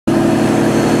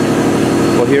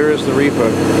Here is the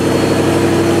Reaperrr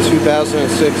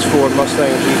 2006 Ford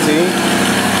Mustang GT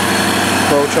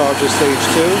Pro Charger Stage 2.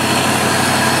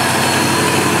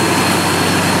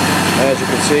 As you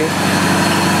can see,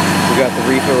 we got the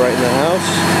Reaperrr right in the house.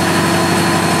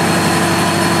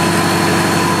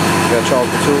 We got Charles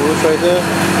the Toolers right there.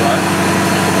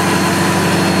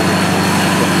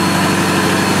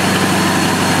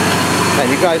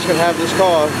 And you guys can have this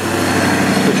car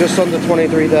for just under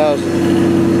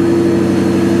 $23,000.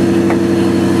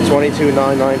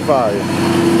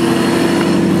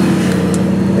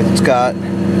 $22,995. It's got,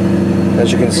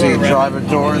 as you can see, driver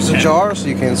door is ajar, so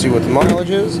you can see what the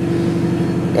mileage is.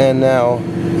 And now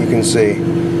you can see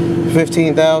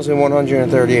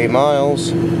 15,138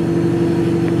 miles,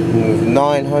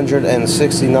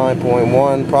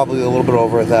 969.1, probably a little bit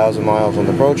over 1,000 miles on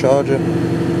the Pro Charger.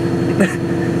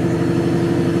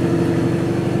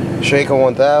 Shaker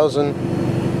 1000.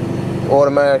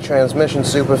 Automatic transmission,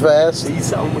 super fast. He's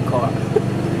selling the car.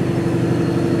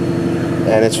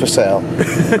 And it's for sale.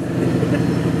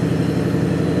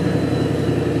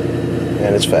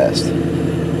 And it's fast.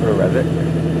 Or rev it.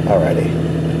 Alrighty.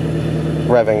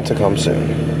 Revving to come soon.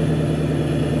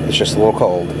 It's just a little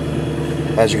cold.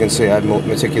 As you can see, I've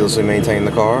meticulously maintained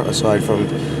the car, aside from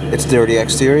its dirty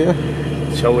exterior.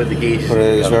 Show where the gauge. But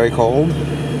it is very cold.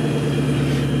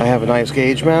 I have a nice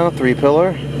gauge mount,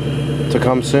 3-pillar, to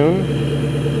come soon.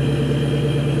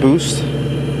 Boost,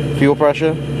 fuel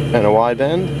pressure, and a wide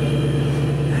bend.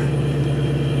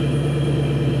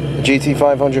 The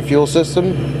GT500 fuel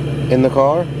system in the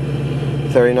car.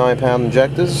 39-pound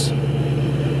injectors.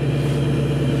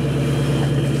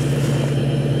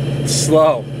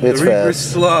 Slow. It's the Reaperrr's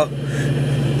fast. Slow.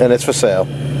 And it's for sale.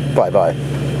 Bye-bye.